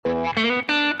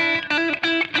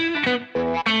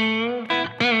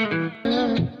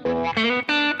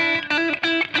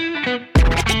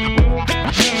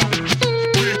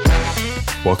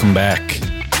Welcome back.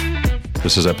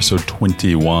 This is episode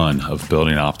 21 of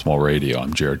Building Optimal Radio.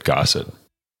 I'm Jared Gossett.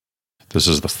 This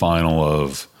is the final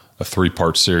of a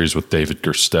 3-part series with David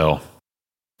Gerstel.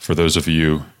 For those of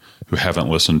you who haven't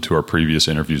listened to our previous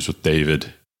interviews with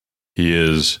David, he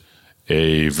is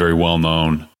a very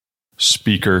well-known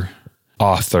speaker,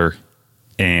 author,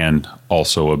 and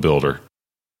also a builder.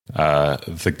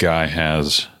 The guy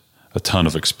has a ton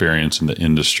of experience in the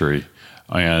industry,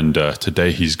 and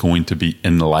today he's going to be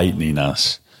enlightening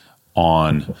us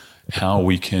on how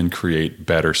we can create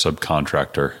better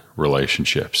subcontractor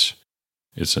relationships.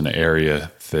 It's an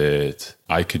area that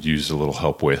I could use a little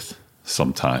help with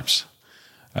sometimes.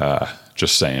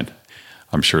 Just saying.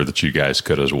 I'm sure that you guys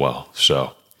could as well.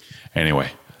 So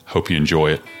anyway, hope you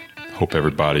enjoy it. Hope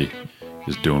everybody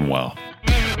is doing well.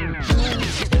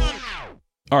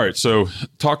 All right, so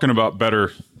talking about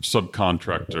better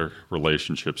subcontractor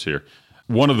relationships here.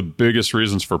 One of the biggest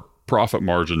reasons for profit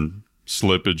margin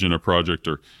slippage in a project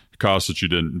or costs that you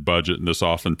didn't budget, and this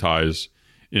often ties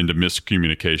into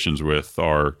miscommunications with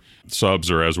our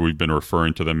subs, or as we've been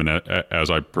referring to them, and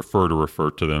as I prefer to refer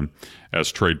to them,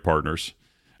 as trade partners.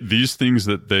 These things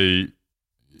that they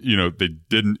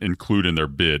didn't include in their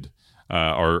bid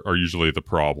are usually the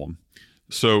problem.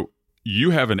 So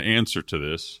you have an answer to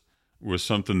this with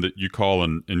something that you call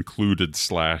an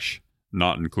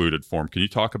included/not included form. Can you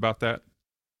talk about that?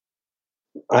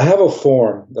 I have a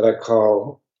form that I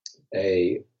call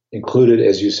a included,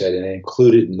 as you said, an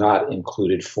included, not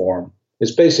included form.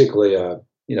 It's basically a,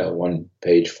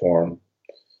 1-page form,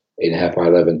 8.5 by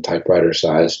 11 typewriter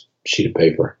sized sheet of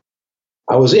paper.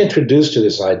 I was introduced to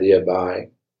this idea by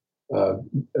a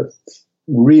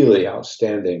really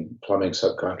outstanding plumbing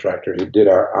subcontractor who did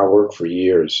our work for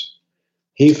years.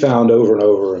 He found over and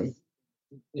over,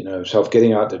 himself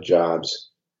getting out to jobs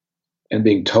and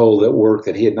being told that work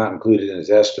that he had not included in his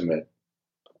estimate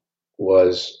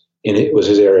was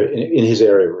his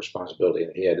area of responsibility,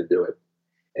 and he had to do it.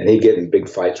 And he'd get in big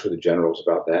fights with the generals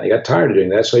about that. He got tired of doing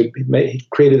that, so he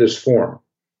created this form.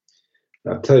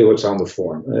 And I'll tell you what's on the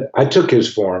form. I took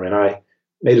his form and I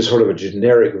made a sort of a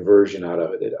generic version out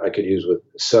of it that I could use with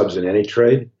subs in any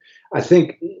trade. I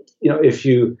think, if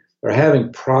you are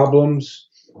having problems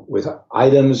with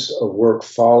items of work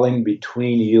falling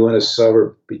between you and a sub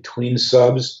or between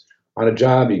subs on a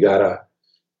job, you got a,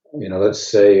 let's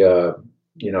say, a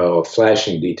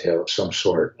flashing detail of some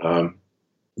sort.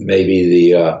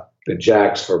 Maybe the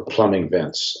jacks for plumbing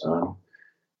vents.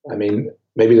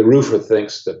 Maybe the roofer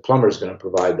thinks the plumber is going to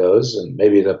provide those, and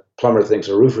maybe the plumber thinks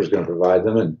the roofer is going to provide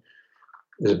them, and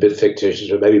it's a bit fictitious,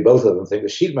 but maybe both of them think the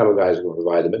sheet metal guys are going to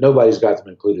provide them, but nobody's got them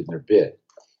included in their bid.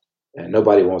 And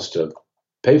nobody wants to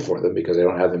pay for them because they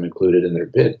don't have them included in their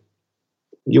bid.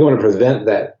 You want to prevent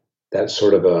that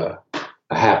sort of a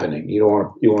happening. You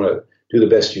want to do the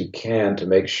best you can to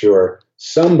make sure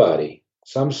somebody,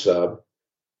 some sub,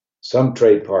 some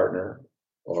trade partner,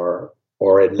 or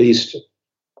at least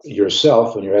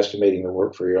yourself, when you're estimating the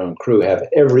work for your own crew, have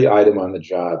every item on the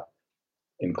job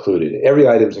included. Every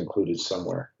item's included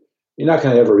somewhere. You're not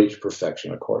going to ever reach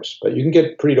perfection, of course, but you can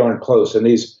get pretty darn close. And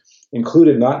these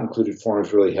included, not included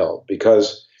forms really help,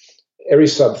 because every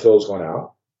sub fills one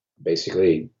out,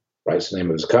 basically writes the name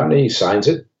of his company, signs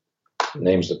it,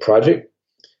 names the project.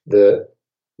 The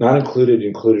not included,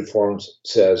 included forms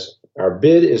says, our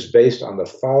bid is based on the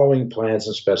following plans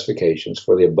and specifications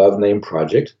for the above named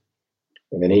project.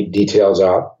 And then he details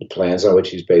out the plans on which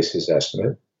he's based his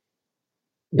estimate.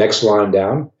 Next line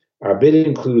down, our bid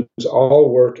includes all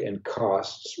work and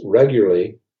costs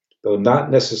regularly, though not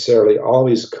necessarily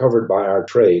always covered by our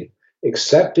trade,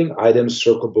 excepting items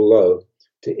circled below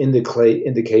to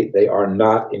indicate they are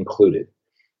not included.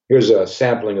 Here's a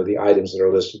sampling of the items that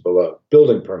are listed below.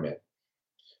 Building permit,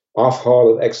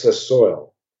 off-haul of excess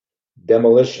soil,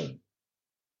 demolition,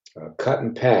 cut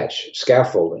and patch,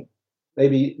 scaffolding.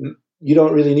 Maybe you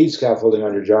don't really need scaffolding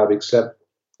on your job except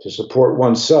to support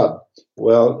one sub.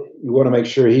 Well, you want to make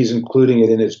sure he's including it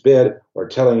in his bid or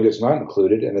telling you it's not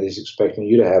included and that he's expecting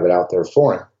you to have it out there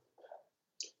for him.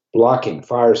 Blocking,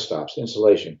 fire stops,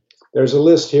 insulation. There's a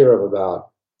list here of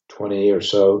about 20 or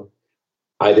so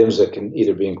items that can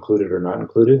either be included or not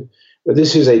included. But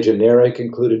this is a generic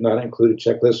included, not included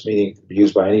checklist, meaning it can be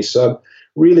used by any sub.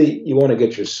 Really, you want to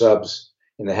get your subs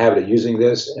in the habit of using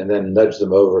this and then nudge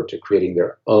them over to creating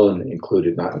their own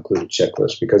included, not included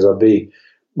checklist, because they'll be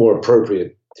more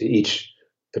appropriate to each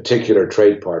particular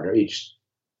trade partner, each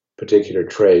particular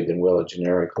trade, than will a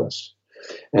generic list.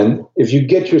 And if you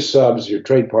get your subs, your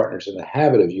trade partners, in the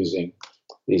habit of using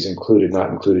these included, not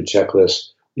included checklists,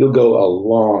 you'll go a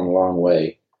long, long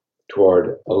way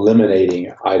toward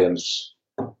eliminating items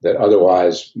that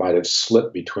otherwise might have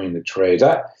slipped between the trades.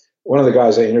 One of the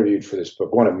guys I interviewed for this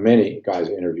book, one of many guys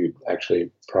I interviewed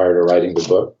actually prior to writing the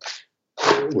book,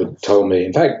 told me,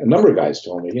 in fact, a number of guys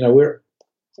told me,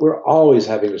 we're always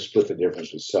having to split the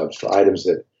difference with subs for items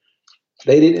that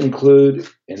they didn't include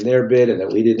in their bid and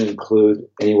that we didn't include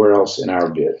anywhere else in our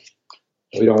bid.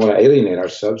 We don't want to alienate our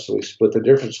subs, so we split the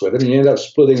difference with them. And you end up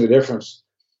splitting the difference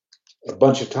a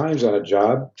bunch of times on a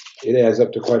job. It adds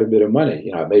up to quite a bit of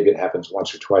money. Maybe it happens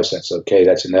once or twice. That's okay.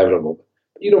 That's inevitable.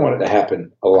 But you don't want it to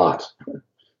happen a lot.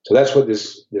 So that's what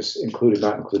this included,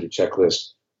 not included checklist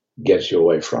gets you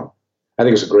away from. I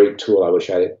think it's a great tool. I wish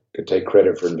I could take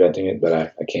credit for inventing it, but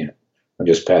I can't. I'm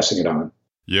just passing it on.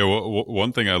 Yeah, well,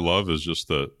 one thing I love is just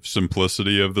the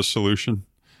simplicity of the solution.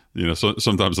 So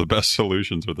sometimes the best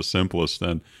solutions are the simplest,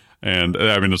 and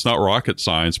I mean it's not rocket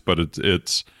science, but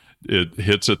it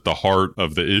hits at the heart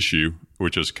of the issue,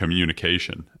 which is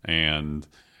communication, and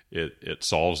it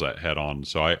solves that head on.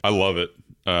 So I love it.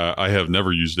 I have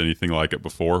never used anything like it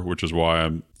before, which is why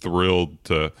I'm thrilled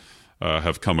to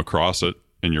have come across it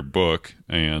in your book,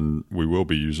 and we will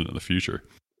be using it in the future.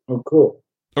 Oh, cool.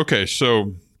 Okay,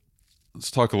 so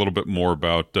let's talk a little bit more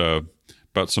about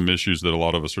some issues that a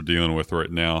lot of us are dealing with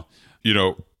right now.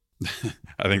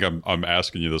 I think I'm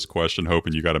asking you this question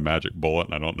hoping you got a magic bullet,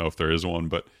 and I don't know if there is one,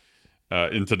 but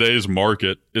in today's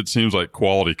market, it seems like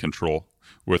quality control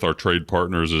with our trade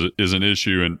partners is an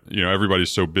issue, and everybody's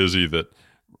so busy that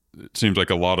it seems like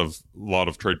a lot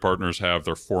of trade partners have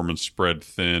their foremen spread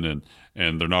thin,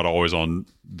 and they're not always on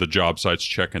the job sites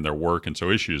checking their work, and so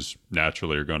issues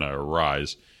naturally are going to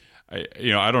arise.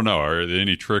 I don't know. Are there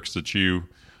any tricks that you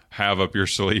have up your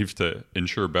sleeve to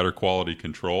ensure better quality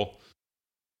control?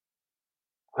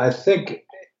 I think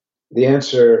the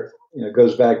answer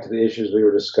goes back to the issues we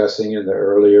were discussing in the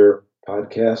earlier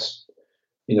podcast,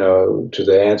 to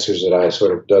the answers that I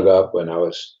sort of dug up when I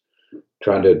was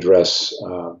trying to address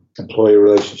employee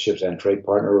relationships and trade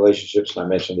partner relationships. And I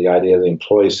mentioned the idea of the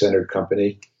employee-centered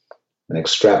company and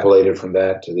extrapolated from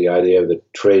that to the idea of the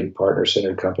trade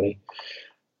partner-centered company.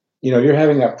 You're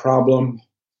having that problem.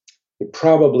 You're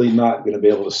probably not going to be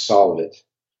able to solve it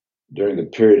during the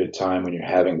period of time when you're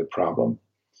having the problem.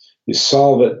 You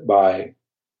solve it by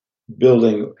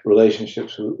building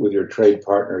relationships with your trade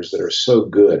partners that are so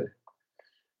good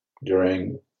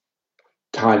during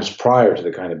times prior to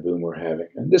the kind of boom we're having.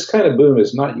 And this kind of boom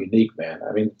is not unique, man.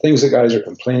 I mean, things that guys are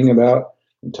complaining about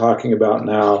and talking about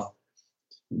now,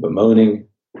 bemoaning,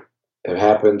 have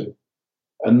happened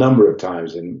a number of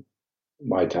times in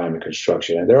my time in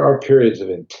construction. And there are periods of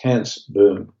intense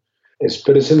boom.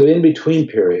 But it's in the in-between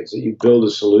periods that you build a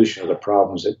solution to the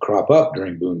problems that crop up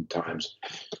during boom times.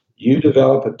 You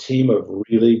develop a team of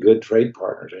really good trade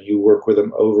partners, and you work with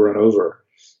them over and over.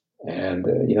 And,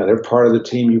 they're part of the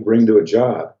team you bring to a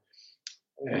job.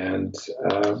 And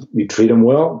you treat them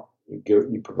well.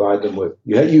 You provide them with,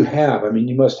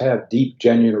 you must have deep,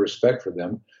 genuine respect for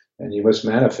them, and you must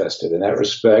manifest it. And that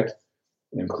respect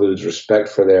includes respect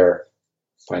for their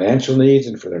financial needs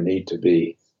and for their need to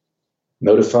be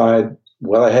notified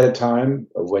well ahead of time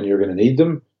of when you're going to need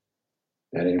them.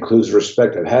 And it includes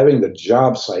respect of having the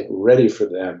job site ready for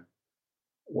them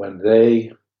when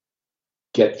they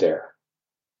get there.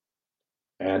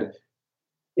 And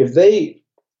if they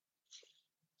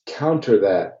counter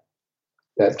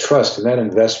that trust and that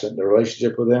investment in the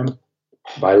relationship with them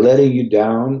by letting you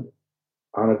down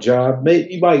on a job,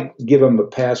 you might give them a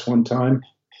pass one time,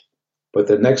 but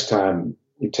the next time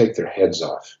you take their heads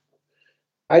off.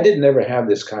 I didn't ever have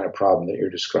this kind of problem that you're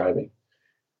describing.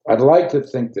 I'd like to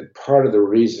think that part of the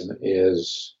reason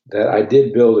is that I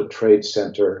did build a trade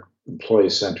center,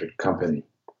 employee-centered company.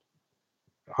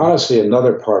 Honestly,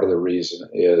 another part of the reason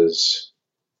is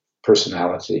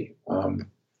personality.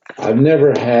 I've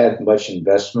never had much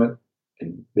investment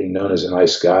in being known as a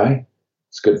nice guy.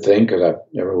 It's a good thing because I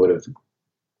never would have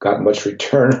gotten much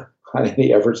return on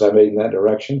any efforts I made in that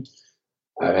direction.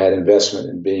 I've had investment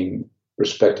in being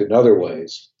respected in other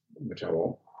ways, which I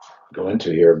won't go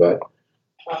into here, but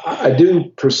I do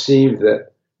perceive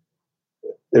that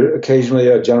occasionally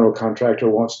a general contractor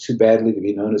wants too badly to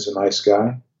be known as a nice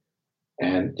guy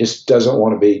and just doesn't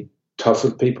want to be tough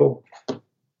with people. I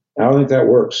don't think that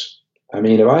works. I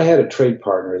mean, if I had a trade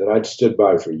partner that I'd stood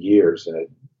by for years and had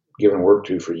given work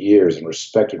to for years and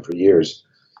respected for years,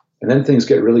 and then things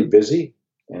get really busy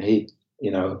and he,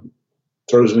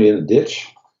 throws me in the ditch,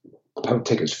 I would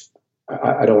take his,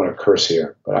 I don't want to curse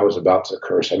here, but I was about to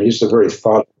curse. I mean, just the very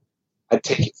thought, I'd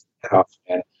take his head off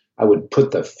and I would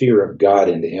put the fear of God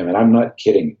into him. And I'm not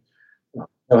kidding. I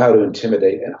know how to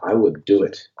intimidate, and I would do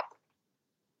it.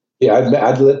 Yeah,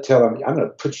 I'd tell him, I'm going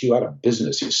to put you out of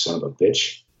business, you son of a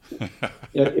bitch.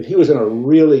 If he was in a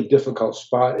really difficult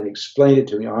spot and explained it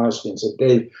to me honestly and said,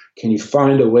 Dave, can you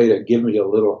find a way to give me a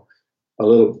little,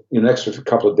 extra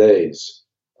couple of days?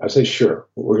 I'd say, sure,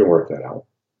 we're going to work that out.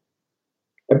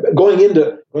 Going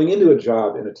into a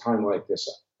job in a time like this,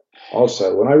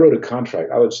 also, when I wrote a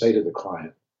contract, I would say to the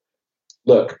client,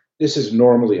 look, this is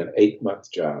normally an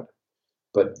 8-month job,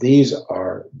 but these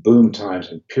are boom times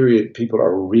and period. People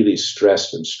are really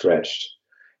stressed and stretched.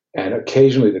 And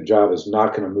occasionally the job is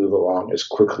not going to move along as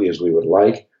quickly as we would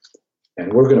like.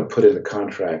 And we're going to put in the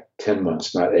contract 10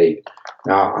 months, not 8.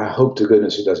 Now, I hope to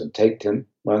goodness it doesn't take 10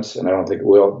 months, and I don't think it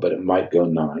will, but it might go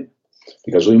 9.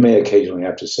 Because we may occasionally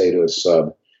have to say to a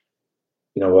sub,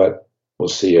 you know what, we'll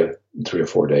see you in 3 or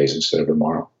 4 days instead of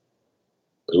tomorrow.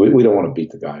 Because we don't want to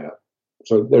beat the guy up.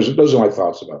 So those are my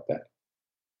thoughts about that.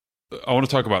 I want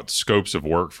to talk about scopes of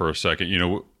work for a second.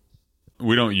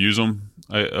 We don't use them.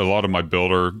 A lot of my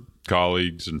builder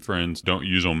colleagues and friends don't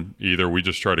use them either. We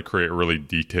just try to create a really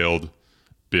detailed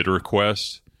bid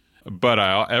request. But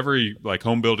every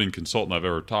home building consultant I've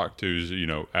ever talked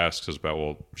to asks us about,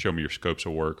 well, show me your scopes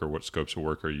of work, or what scopes of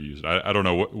work are you using? I don't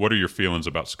know. What are your feelings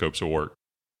about scopes of work?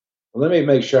 Well, let me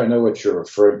make sure I know what you're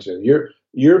referring to.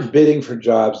 You're bidding for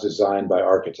jobs designed by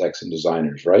architects and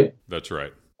designers, right? That's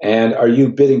right. And are you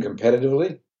bidding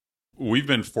competitively? We've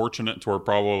been fortunate to where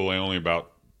probably only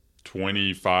about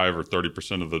 25 or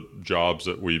 30% of the jobs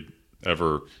that we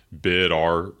ever bid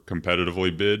are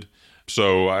competitively bid.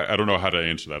 So I don't know how to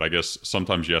answer that. I guess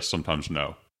sometimes yes, sometimes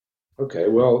no. Okay,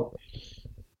 well,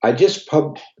 I just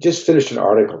finished an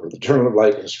article for the Journal of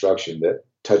Light Construction that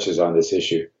touches on this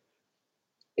issue.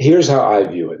 Here's how I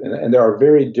view it. And there are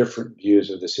very different views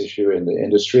of this issue in the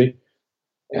industry.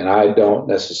 And I don't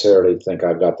necessarily think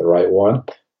I've got the right one.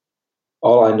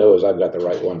 All I know is I've got the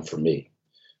right one for me.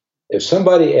 If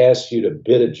somebody asks you to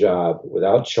bid a job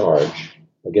without charge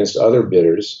against other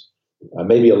bidders,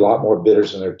 maybe a lot more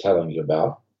bidders than they're telling you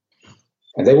about,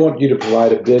 and they want you to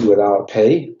provide a bid without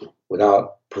pay,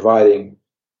 without providing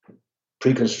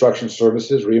pre-construction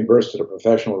services reimbursed at a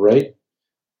professional rate,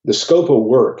 the scope of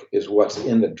work is what's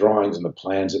in the drawings and the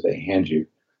plans that they hand you,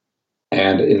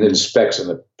 and in the specs and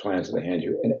the plans that they hand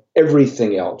you. And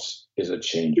everything else is a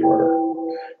change order.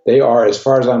 They are, as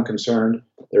far as I'm concerned,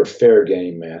 they're fair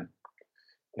game, man.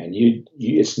 And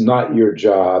it's not your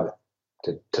job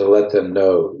to let them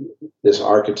know this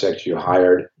architect you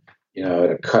hired,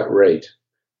 at a cut rate,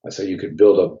 so you could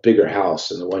build a bigger house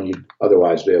than the one you'd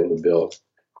otherwise be able to build,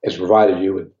 has provided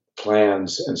you with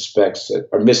plans and specs that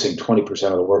are missing 20%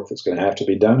 of the work that's going to have to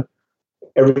be done.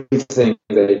 Everything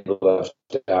they left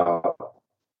out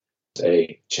is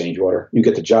a change order. You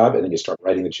get the job, and then you start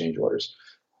writing the change orders,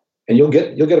 and you'll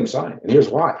get them signed. And here's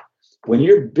why: when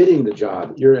you're bidding the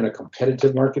job, you're in a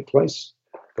competitive marketplace.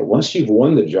 But once you've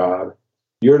won the job,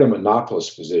 you're in a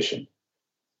monopolist position.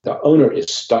 The owner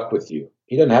is stuck with you.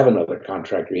 He doesn't have another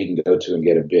contractor he can go to and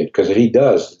get a bid, because if he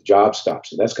does, the job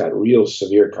stops, and that's got real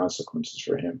severe consequences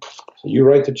for him. So you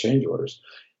write the change orders.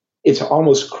 It's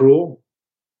almost cruel,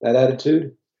 that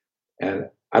attitude, and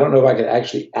I don't know if I could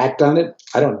actually act on it.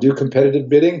 I don't do competitive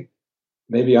bidding.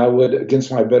 Maybe I would,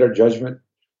 against my better judgment,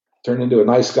 turn into a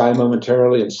nice guy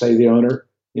momentarily and say to the owner,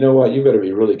 you know what, you better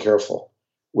be really careful.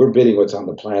 We're bidding what's on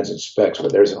the plans and specs,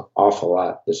 but there's an awful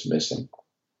lot that's missing.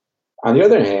 On the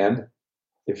other hand,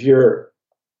 if you're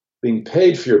being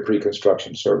paid for your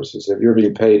pre-construction services, if you're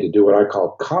being paid to do what I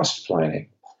call cost planning,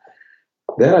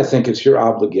 then I think it's your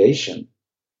obligation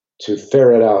to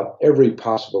ferret out every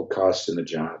possible cost in the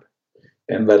job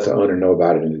and let the owner know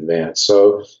about it in advance.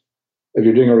 So if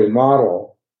you're doing a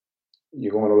remodel,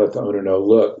 you want to let the owner know,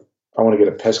 look, I want to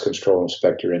get a pest control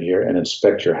inspector in here and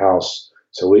inspect your house.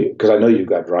 Because I know you've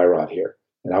got dry rot here,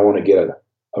 and I want to get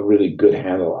a really good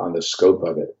handle on the scope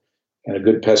of it. And a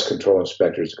good pest control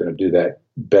inspector is going to do that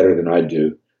better than I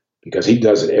do, because he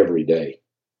does it every day.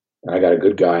 And I got a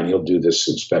good guy, and he'll do this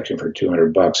inspection for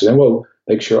 $200. And then we'll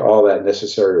make sure all that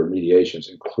necessary remediation is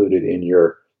included in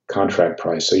your contract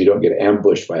price, so you don't get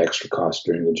ambushed by extra costs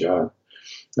during the job.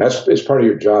 It's part of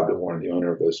your job to warn the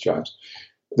owner of those jobs,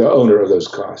 the owner of those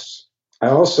costs. I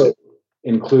also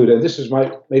include, and this is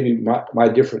maybe my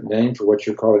different name for what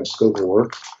you're calling scope of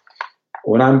work.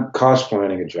 When I'm cost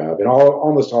planning a job, and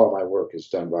almost all of my work is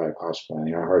done by cost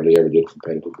planning. I hardly ever did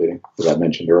competitive bidding, as I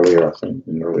mentioned earlier, I think,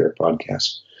 in an earlier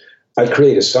podcast. I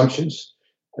create assumptions.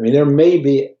 I mean, there may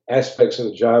be aspects of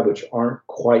the job which aren't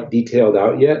quite detailed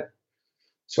out yet.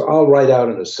 So I'll write out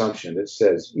an assumption that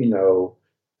says,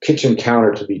 kitchen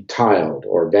counter to be tiled,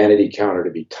 or vanity counter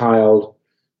to be tiled,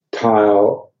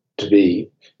 tile to be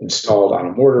installed on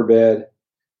a mortar bed,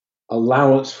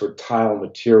 allowance for tile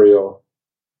material,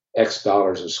 X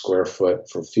dollars a square foot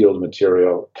for field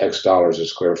material, X dollars a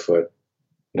square foot,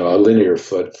 a linear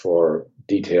foot for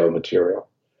detailed material.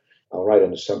 I'll write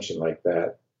an assumption like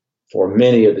that for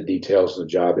many of the details of the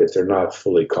job if they're not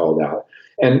fully called out.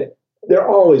 And there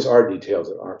always are details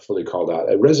that aren't fully called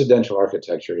out. A residential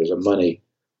architecture is a money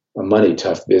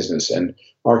tough business, and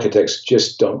architects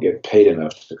just don't get paid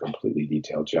enough to completely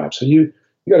detail jobs. So you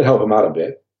got to help them out a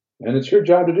bit, and it's your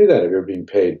job to do that if you're being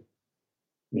paid,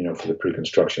 for the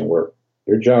pre-construction work.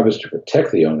 Your job is to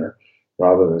protect the owner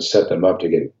rather than set them up to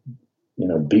get,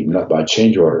 beaten up by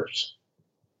change orders.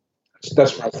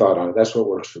 That's my thought on it. That's what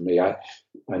works for me. I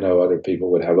know other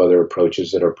people would have other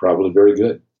approaches that are probably very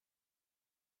good.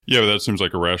 Yeah, that seems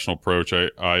like a rational approach.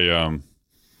 I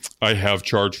have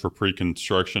charged for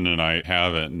pre-construction and I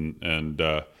haven't,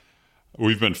 and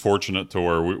we've been fortunate to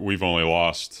where we've only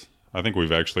lost. I think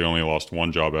we've actually only lost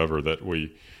one job ever that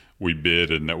we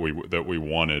bid and that we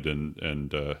wanted,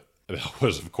 and that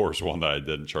was, of course, one that I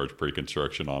didn't charge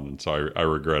pre-construction on, and so I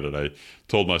regret it. I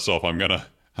told myself I'm gonna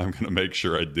make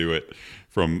sure I do it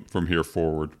from here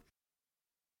forward.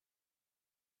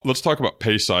 Let's talk about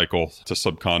pay cycle to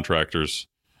subcontractors.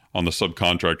 On the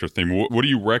subcontractor theme, what do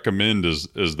you recommend is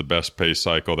the best pay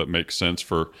cycle that makes sense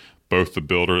for both the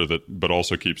builder but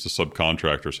also keeps the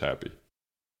subcontractors happy?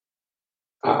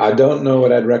 I don't know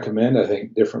what I'd recommend. I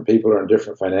think different people are in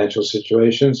different financial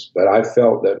situations, but I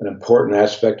felt that an important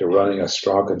aspect of running a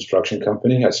strong construction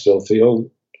company, I still feel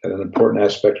that an important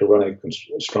aspect of running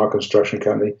a strong construction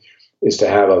company is to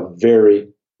have a very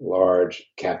large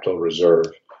capital reserve.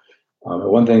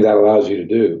 And one thing that allows you to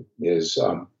do is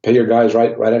pay your guys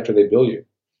right after they bill you.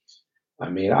 I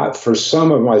mean, for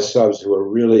some of my subs who are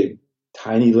really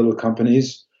tiny little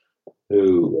companies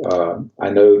who I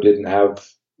know didn't have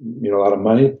a lot of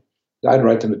money, I'd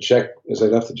write them a check as I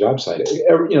left the job site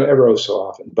every so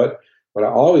often. But what I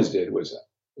always did was,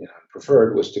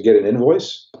 preferred was to get an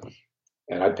invoice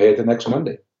and I'd pay it the next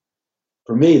Monday.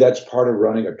 For me, that's part of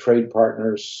running a trade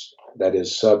partners, that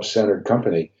is sub-centered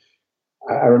company.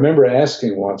 I remember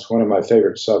asking once one of my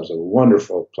favorite subs, a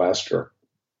wonderful plasterer,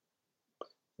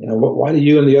 why do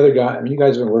you and the other guy, you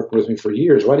guys have been working with me for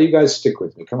years. Why do you guys stick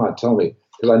with me? Come on, tell me.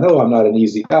 Because I know I'm not an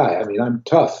easy guy. I'm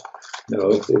tough.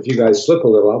 If you guys slip a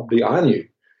little, I'll be on you.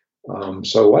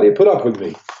 So why do you put up with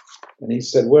me? And he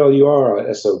said, well, you are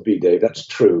a SOB, Dave. That's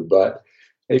true. But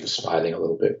he was smiling a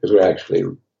little bit because we actually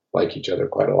like each other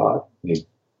quite a lot. He's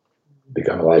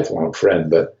become a lifelong friend.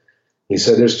 But he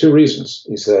said, there's two reasons.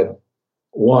 He said,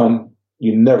 one,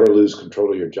 you never lose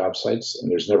control of your job sites, and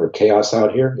there's never chaos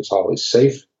out here. It's always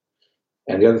safe.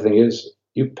 And the other thing is,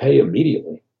 you pay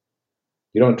immediately.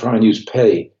 You don't try and use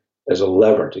pay as a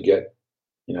lever to get,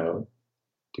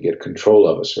 to get control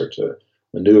of us or to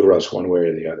maneuver us one way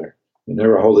or the other. You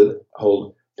never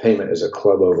hold payment as a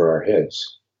club over our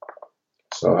heads.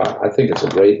 So I think it's a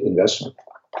great investment.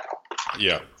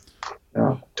 Yeah.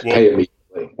 To pay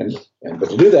immediately, but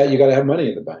to do that, you got to have money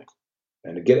in the bank.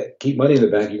 And to keep money in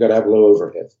the bank, you got to have low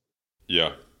overhead.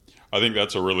 Yeah, I think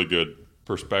that's a really good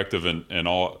perspective, and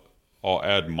I'll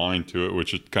add mine to it,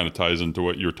 which it kind of ties into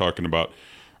what you were talking about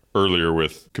earlier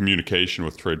with communication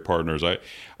with trade partners.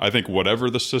 I think whatever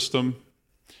the system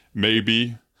may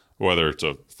be, whether it's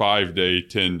a 5-day,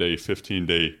 10-day,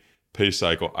 15-day pay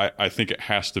cycle, I think it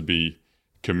has to be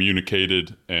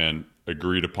communicated and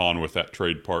agreed upon with that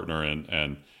trade partner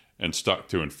and stuck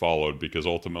to and followed, because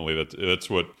ultimately that's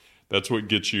what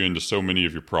gets you into so many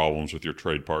of your problems with your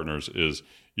trade partners. Is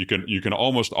you can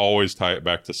almost always tie it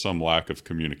back to some lack of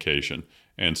communication.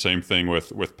 And same thing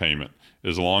with payment.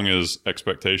 As long as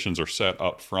expectations are set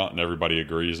up front and everybody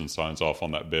agrees and signs off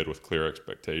on that bid with clear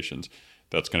expectations,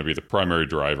 that's going to be the primary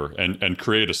driver. And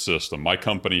create a system. My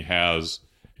company has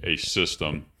a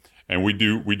system, and we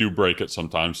do break it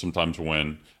sometimes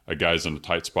when a guy's in a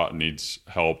tight spot and needs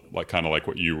help, kind of like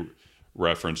what you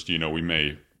referenced.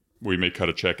 We may cut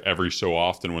a check every so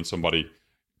often when somebody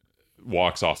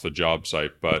walks off the job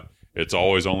site, but it's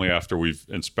always only after we've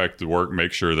inspected work,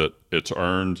 make sure that it's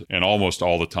earned. And almost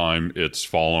all the time, it's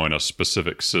following a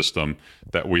specific system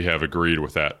that we have agreed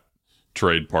with that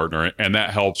trade partner. And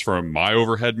that helps from my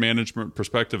overhead management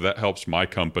perspective. That helps my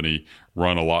company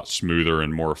run a lot smoother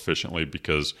and more efficiently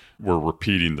because we're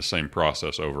repeating the same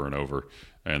process over and over.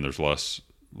 And there's less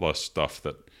stuff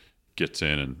that gets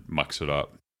in and mucks it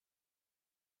up.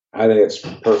 I think it's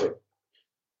perfect.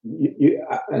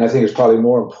 And I think it's probably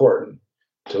more important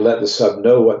to let the sub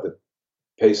know what the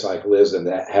pay cycle is than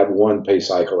to have one pay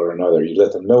cycle or another. You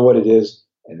let them know what it is,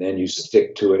 and then you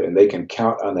stick to it, and they can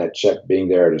count on that check being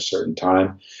there at a certain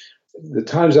time. The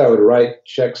times I would write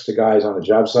checks to guys on the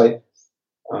job site,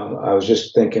 I was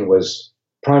just thinking was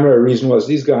primary reason was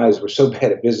these guys were so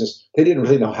bad at business, they didn't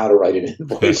really know how to write an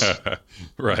invoice.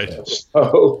 Right.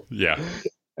 So Yeah.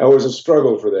 it was a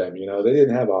struggle for them. They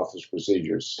didn't have office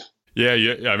procedures. Yeah.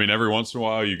 I mean, every once in a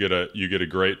while you get a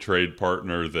great trade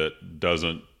partner that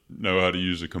doesn't know how to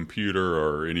use a computer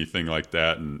or anything like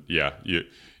that. And yeah, you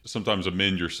sometimes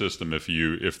amend your system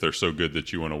if they're so good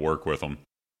that you want to work with them.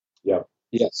 Yeah.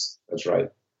 Yes, that's right.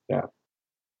 Yeah.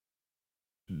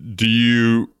 Do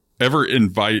you ever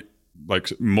invite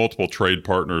like multiple trade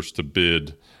partners to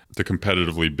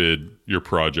competitively bid your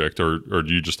project, or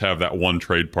do you just have that one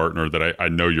trade partner that I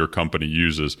know your company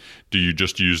uses? Do you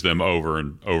just use them over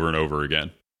and over and over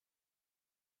again?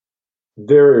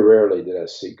 Very rarely did I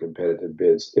see competitive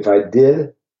bids. If I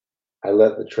did, I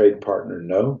let the trade partner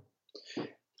know.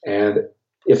 And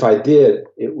if I did,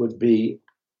 it would be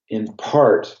in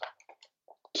part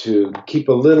to keep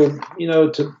a little,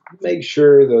 to make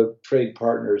sure the trade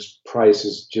partner's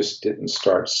prices just didn't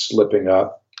start slipping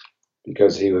up,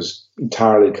 because he was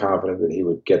entirely confident that he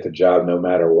would get the job no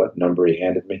matter what number he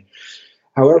handed me.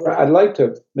 However, I'd like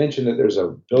to mention that there's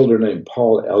a builder named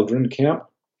Paul Eldrenkamp.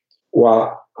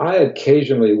 While I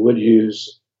occasionally would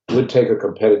take a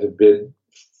competitive bid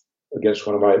against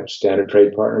one of my standard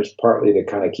trade partners, partly to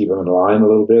kind of keep him in line a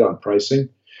little bit on pricing,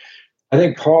 I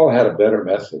think Paul had a better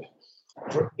method.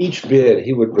 For each bid,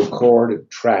 he would record and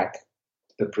track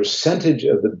the percentage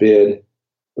of the bid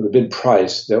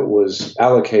price that was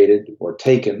allocated or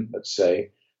taken, let's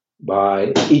say,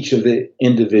 by each of the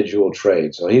individual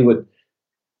trades. So he would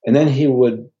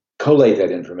collate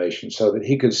that information so that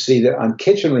he could see that on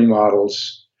kitchen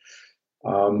remodels,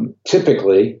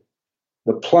 typically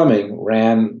the plumbing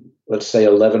ran, let's say,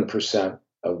 11%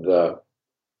 of the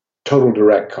total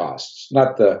direct costs,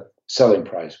 not the selling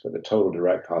price, but the total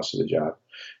direct cost of the job.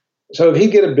 So if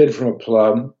he'd get a bid from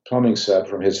a plumbing set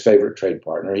from his favorite trade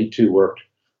partner, he too worked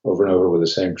over and over with the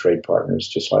same trade partners,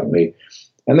 just like me,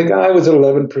 and the guy was at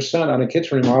 11% on a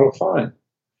kitchen remodel, fine.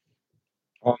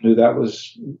 Paul knew that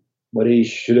was what he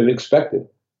should have expected.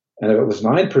 And if it was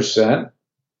 9%,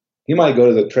 he might go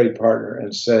to the trade partner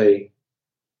and say,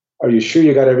 "Are you sure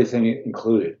you got everything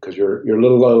included? Because you're a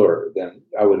little lower than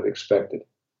I would have expected."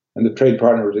 And the trade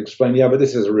partner would explain, "Yeah, but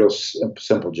this is a real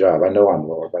simple job. I know I'm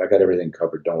lower, but I got everything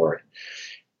covered. Don't worry."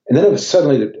 And then it was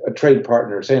suddenly a trade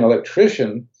partner, say an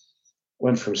electrician,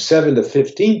 went from 7 to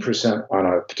 15% on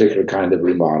a particular kind of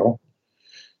remodel.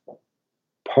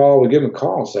 Paul would give him a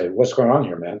call and say, "What's going on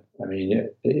here, man? I mean,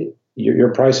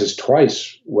 your price is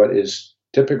twice what is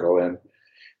typical." And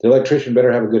the electrician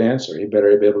better have a good answer. He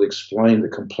better be able to explain the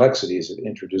complexities that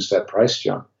introduced that price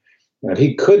jump. And if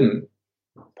he couldn't,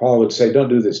 Paul would say, "Don't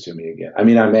do this to me again." I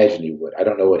mean, I imagine he would. I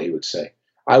don't know what he would say.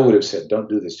 I would have said, "Don't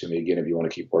do this to me again if you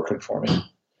want to keep working for me.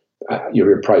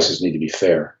 Your prices need to be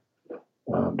fair.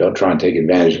 Don't try and take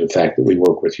advantage of the fact that we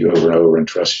work with you over and over and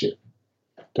trust you.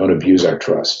 Don't abuse our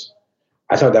trust."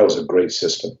 I thought that was a great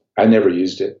system. I never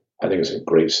used it. I think it's a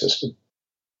great system.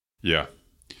 Yeah.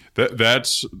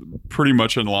 That's pretty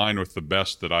much in line with the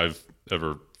best that I've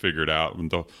ever figured out.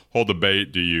 And the whole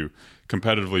debate, do you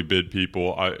competitively bid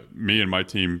people? Me and my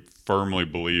team firmly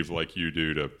believe, like you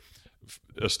do, to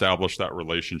establish that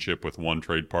relationship with one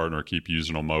trade partner, keep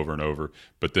using them over and over.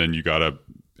 But then you got to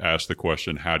ask the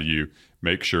question, how do you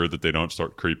make sure that they don't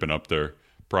start creeping up their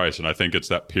price? And I think it's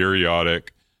that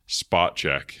periodic spot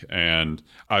check. And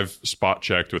I've spot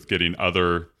checked with getting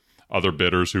other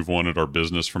bidders who've wanted our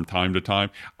business from time to time.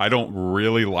 I don't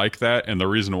really like that. And the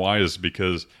reason why is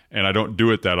because, and I don't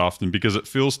do it that often, because it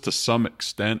feels to some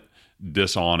extent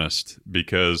dishonest.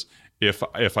 Because if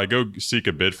I go seek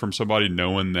a bid from somebody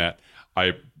knowing that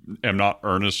I am not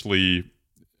earnestly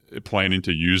planning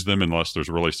to use them unless there's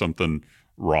really something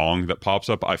wrong that pops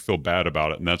up, I feel bad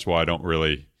about it. And that's why I don't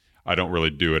really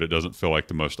do it. It doesn't feel like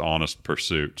the most honest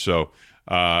pursuit. So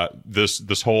I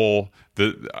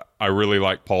really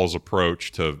like Paul's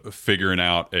approach to figuring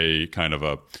out a kind of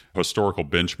a historical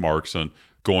benchmarks and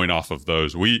going off of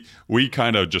those. We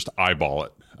kind of just eyeball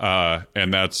it.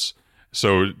 And that's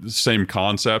so same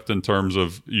concept in terms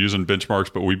of using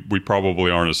benchmarks, but we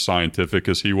probably aren't as scientific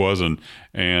as he was.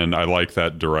 And I like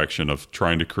that direction of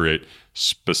trying to create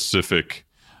specific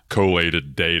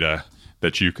collated data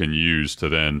that you can use to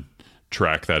then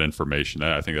track that information.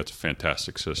 I think that's a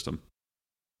fantastic system.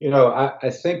 I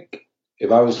think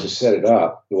if I was to set it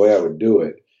up, the way I would do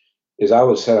it is I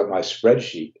would set up my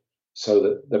spreadsheet so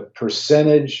that the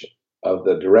percentage of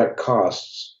the direct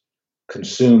costs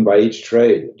consumed by each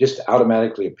trade just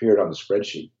automatically appeared on the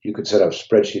spreadsheet. You could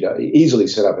easily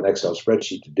set up an Excel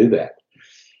spreadsheet to do that.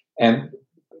 And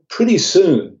pretty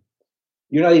soon,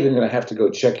 you're not even going to have to go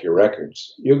check your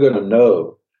records. You're going to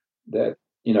know that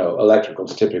electrical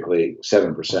is typically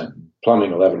 7%,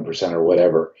 plumbing 11% or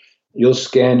whatever. You'll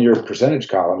scan your percentage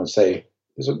column and say,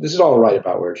 this is all right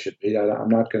about where it should be. I'm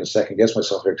not going to second guess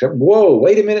myself here, except, whoa,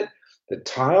 wait a minute. The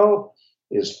tile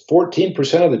is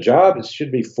 14% of the job. It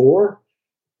should be 4%.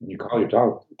 And you call your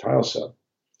tile sub.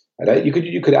 And you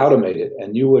could automate it,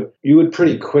 and you would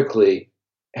pretty quickly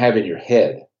have in your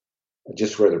head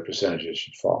just where the percentages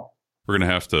should fall. We're going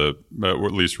to have to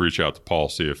at least reach out to Paul,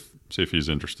 see if he's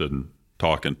interested in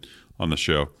talking on the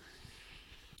show.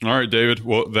 All right, David.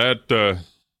 Well, this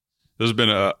has been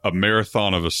a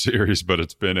marathon of a series, but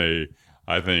it's been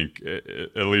I think,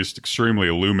 at least extremely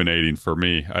illuminating for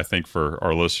me. I think for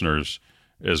our listeners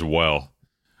as well.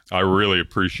 I really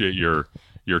appreciate your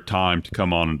time to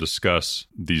come on and discuss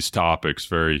these topics,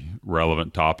 very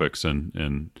relevant topics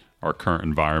in our current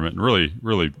environment, and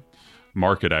really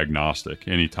market agnostic.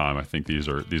 Anytime, I think these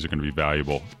are going to be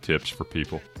valuable tips for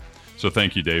people. So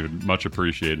thank you, David. Much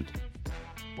appreciated.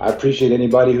 I appreciate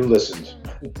anybody who listens.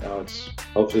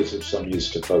 Hopefully it's of some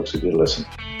use to folks who did listen.